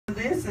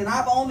this, and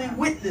I've only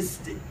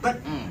witnessed it. But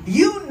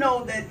you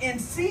know that in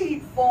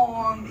seed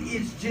form,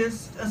 it's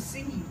just a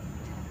seed.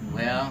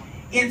 Well,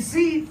 in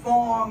seed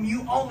form,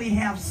 you only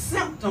have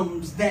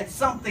symptoms that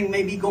something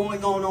may be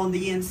going on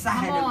the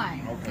inside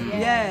of you. Okay.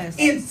 Yes.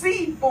 In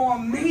seed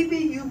form, maybe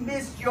you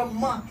missed your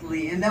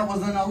monthly, and that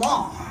was an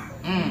alarm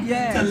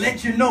to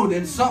let you know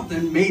that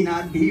something may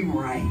not be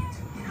right.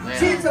 well,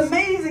 See, it's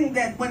amazing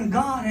that when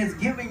God has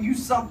given you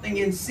something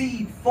in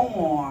seed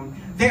form,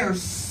 there are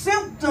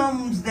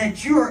symptoms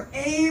that you're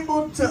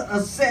able to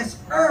assess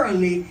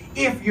early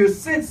if you're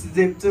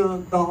sensitive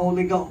to the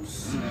Holy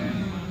Ghost.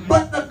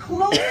 But the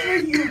closer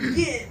you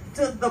get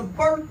to the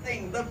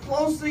birthing, the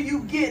closer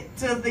you get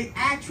to the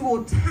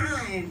actual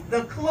time,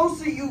 the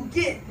closer you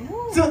get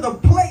to the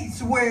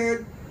place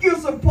where you're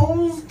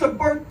supposed to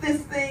birth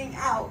this thing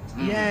out,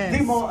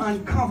 the more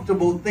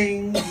uncomfortable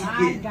things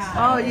get.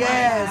 Oh,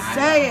 yes.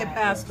 Say it,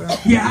 Pastor.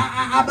 Yeah,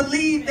 I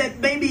believe that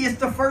maybe it's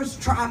the first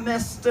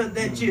trimester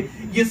that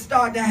you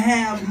start to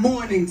have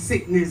morning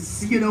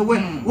sickness, you know,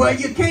 where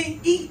you can't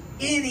eat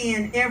any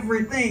and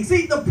everything.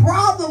 See, the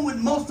problem with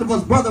most of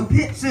us, Brother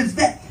Pitts, is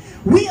that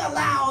we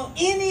allow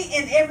any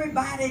and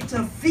everybody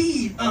to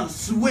feed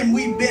us when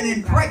we've been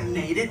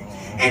impregnated,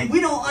 and we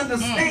don't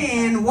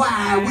understand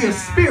why we're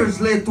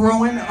spiritually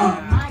throwing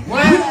up. We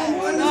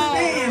don't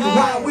understand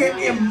why we're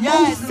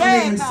emotionally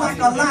and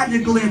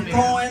psychologically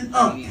throwing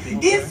up.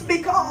 It's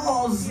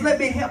because, let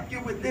me help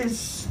you with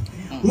this,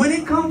 when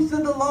it comes to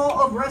the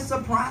law of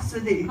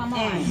reciprocity,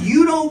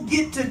 you don't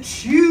get to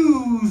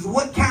choose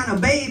what kind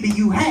of baby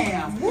you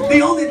have. The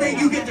only thing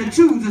you get to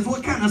choose is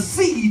what kind of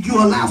seed you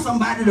allow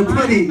somebody to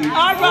put in you.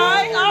 All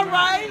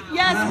right.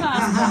 Yes,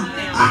 Pastor.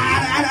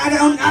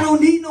 I don't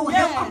need no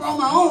help. I brought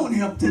my own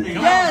help today.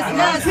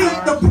 Yes. See,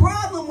 the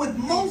problem with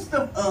most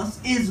of us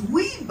is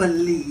we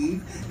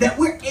believe that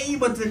we're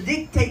able to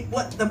dictate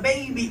what the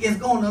baby is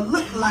going to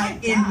look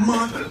like in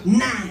month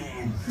 9.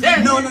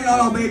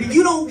 No, baby.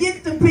 You don't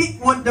get to pick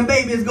what the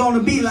baby is going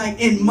to be like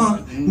in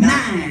month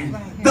 9.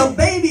 The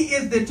baby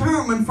is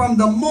determined from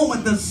the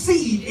moment the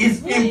seed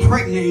is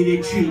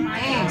impregnated you.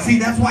 See,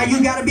 that's why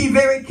you got to be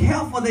very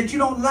careful that you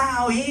don't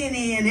allow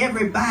any and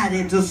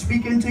everybody to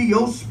speak into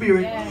your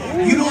spirit.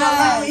 You don't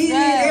allow any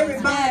and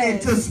everybody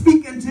to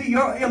speak into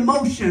your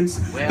emotions.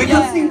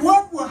 Because see,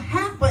 what will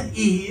happen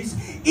is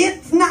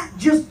it's not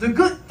just the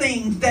good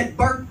things that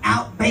birth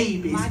out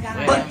babies,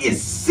 but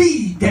it's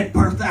seed that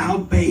birth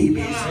out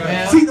babies.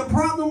 See, the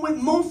problem with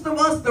most of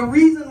us, the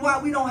reason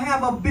why we don't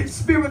have a bit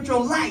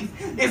spiritual life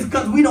is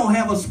because we don't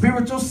have a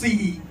spiritual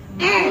seed.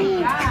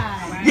 The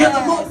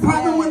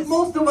problem with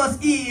most of us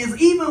is,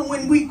 even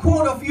when we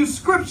quote a few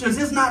scriptures,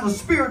 it's not a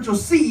spiritual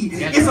seed,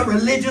 it's a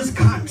religious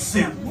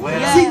concept.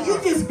 See, you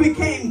just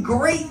became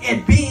great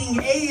at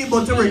being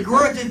able to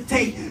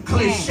regurgitate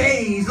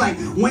cliches like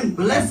when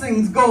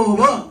blessings go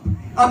up,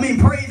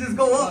 praises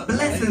go up,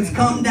 blessings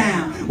come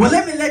down. Well,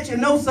 let me let you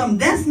know something.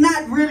 That's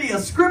not really a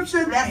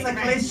scripture, that's a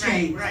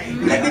cliche.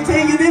 Let me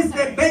tell you this,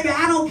 that baby,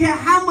 I don't care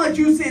how much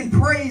you send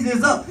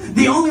praises up.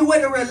 The only way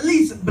to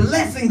release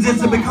blessings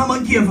is to become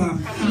a giver.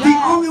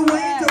 The only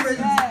way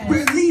to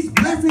release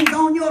blessings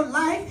on your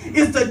life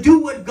is to do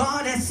what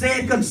God has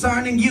said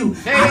concerning you.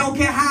 I don't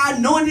care how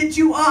anointed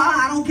you are.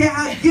 I don't care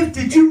how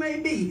gifted you may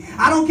be.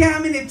 I don't care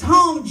how many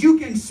tongues you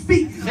can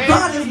speak.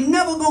 God is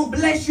never going to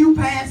bless you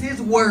past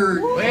his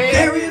word.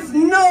 There is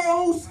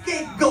no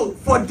scapegoat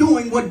for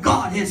doing what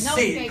God has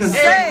said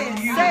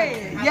concerning you.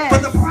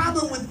 But the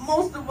problem with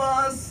most of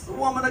us,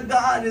 woman of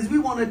God, is we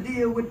want to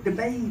deal with the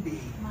baby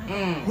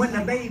when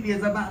the baby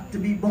is about to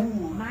be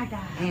born.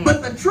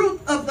 But the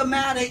truth of the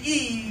matter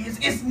is,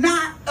 it's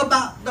not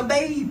about the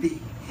baby.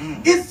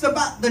 It's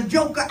about the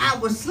joker I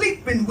was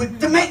sleeping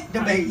with to make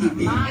the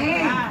baby.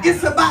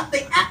 It's about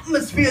the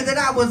atmosphere that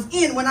I was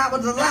in when I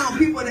was allowing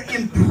people to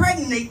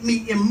impregnate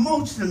me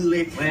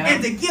emotionally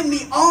and to give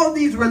me all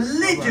these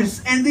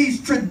religious and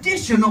these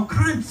traditional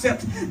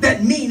concepts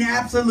that mean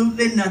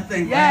absolutely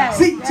nothing.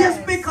 See,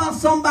 just because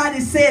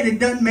somebody said it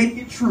doesn't make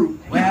it true.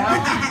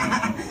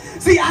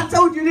 See, I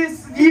told you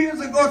this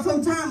years ago,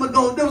 some time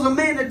ago. There was a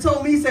man that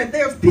told me, he said,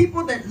 there's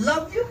people that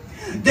love you.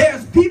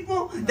 There's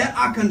people that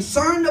are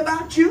concerned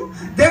about you.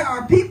 There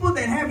are people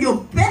that have your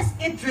best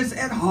interests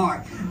at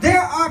heart.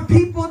 There are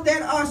people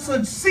that are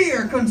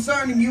sincere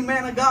concerning you,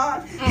 man of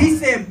God. He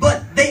said,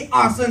 but they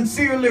are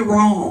sincerely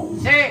wrong.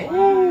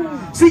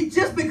 See,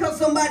 just because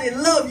somebody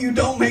loves you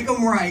don't make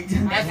them right.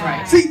 That's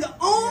right. See, the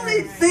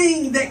only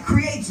thing that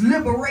creates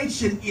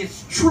liberation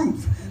is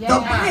truth. The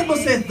Bible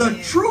says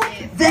the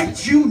truth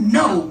that you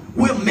know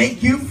will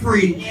make you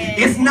free.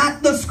 It's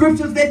not the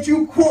scriptures that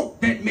you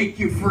quote that make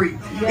you free.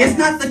 It's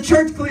not the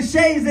church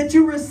cliches that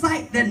you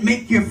recite that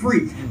make you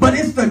free. But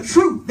it's the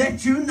truth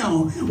that you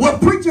know. Well,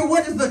 preacher,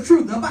 what is the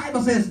truth? The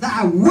Bible says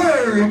thy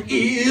word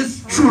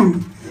is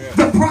truth.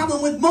 The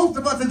problem with most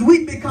of us is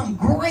we become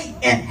great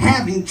at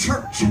having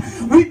church.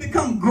 We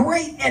become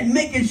great at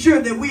making sure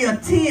that we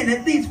attend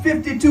at least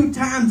 52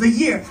 times a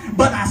year,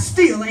 but I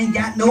still ain't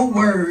got no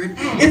word.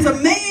 It's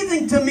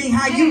amazing to me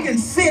how you can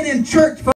sit in church for